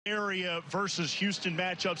area versus Houston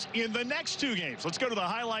matchups in the next two games. Let's go to the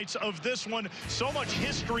highlights of this one. So much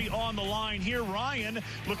history on the line here. Ryan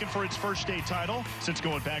looking for its first state title since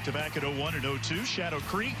going back-to-back at 01 and 02. Shadow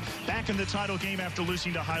Creek back in the title game after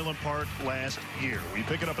losing to Highland Park last year. We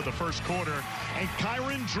pick it up at the first quarter, and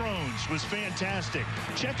Kyron Drones was fantastic.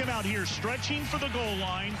 Check him out here, stretching for the goal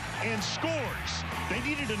line and scores. They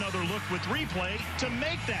needed another look with replay to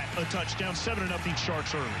make that a touchdown. 7-0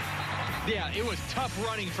 Sharks early. Yeah, it was tough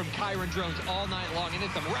running from Kyron Drones all night long, and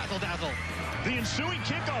it's some razzle-dazzle. The ensuing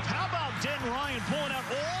kickoff, how about Denton Ryan pulling out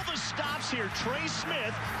all the stops here? Trey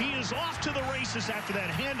Smith, he is off to the races after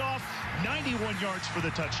that handoff. 91 yards for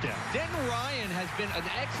the touchdown. Denton Ryan has been an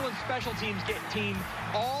excellent special teams team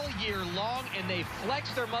all year long, and they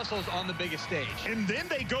flex their muscles on the biggest stage. And then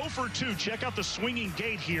they go for two. Check out the swinging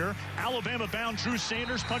gate here. Alabama-bound Drew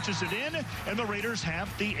Sanders punches it in, and the Raiders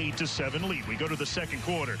have the 8-7 lead. We go to the second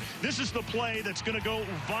quarter. This is the play that's going to go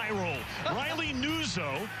viral. Riley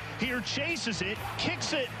Nuzzo here chases it,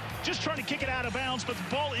 kicks it, just trying to kick it out of bounds, but the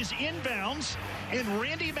ball is inbounds, and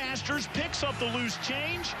Randy Masters picks up the loose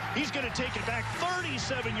change. He's going to take it back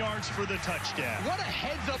 37 yards for the touchdown. What a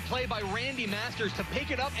heads-up play by Randy Masters to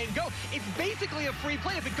pick it up and go. It's basically a free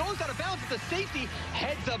play. If it goes out of bounds, it's a safety.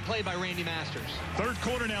 Heads-up play by Randy Masters. Third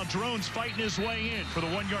quarter now, Drones fighting his way in for the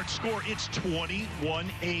 1-yard score. It's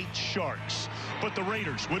 21-8 Sharks. But the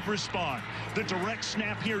Raiders would respond. The direct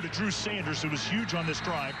snap here to Drew Sanders, who was huge on this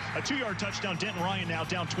drive. A 2-yard touchdown. Denton Ryan now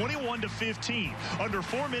down 21-15. Under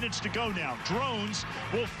 4 minutes to go now. Drones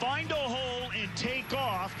will find a hole and take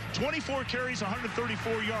off. 24 carries,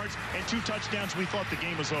 134 yards, and 2 touchdowns. We thought the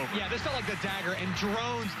game was over. Yeah, this felt like the dagger. And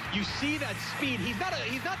Drones, you see that speed. He's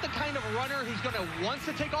not the kind of runner who's going to want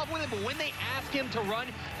to take off with it, but when they ask him to run,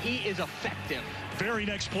 he is effective. Very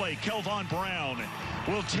next play, Kelvon Brown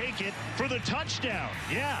will take it for the touchdown.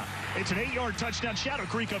 Yeah, it's an 8-yard touchdown. Shadow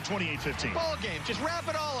Creek up 28-15. Ball game. Just wrap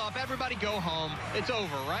it all up. Everybody go home. It's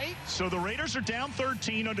over, right? So the Raiders are down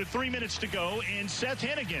 13 under 3 minutes to go, and Seth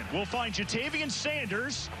Hennigan will find Jatavian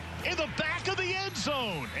Sanders in the back of the end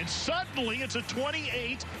zone. And suddenly it's a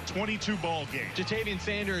 28-22 ball game. Jatavian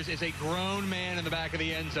Sanders is a grown man in the back of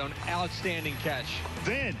the end zone. Outstanding catch.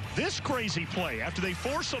 Then this crazy play after they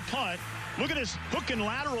force a punt. Look at this hook and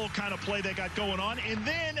lateral kind of play they got going on. And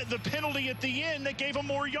then the penalty at the end that gave them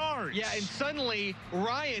more yards. Yeah, and suddenly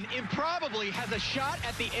Ryan improbably has a shot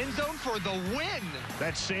at the end zone for the win.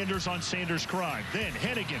 That's Sanders on Sanders crime. Then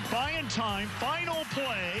Hennigan buying time, final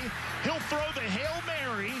play. He'll throw the Hail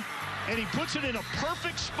Mary, and he puts it in a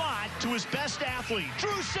perfect spot to his best athlete.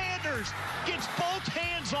 Drew Sanders gets both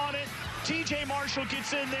hands on it. TJ Marshall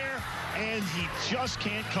gets in there, and he just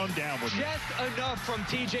can't come down with it. Just enough from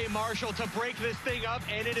TJ Marshall to break this thing up,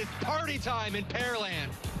 and it is party time in Pearland.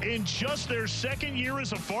 In just their second year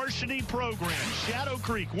as a varsity program, Shadow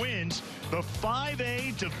Creek wins the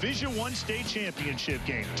 5A Division I state championship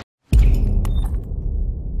game.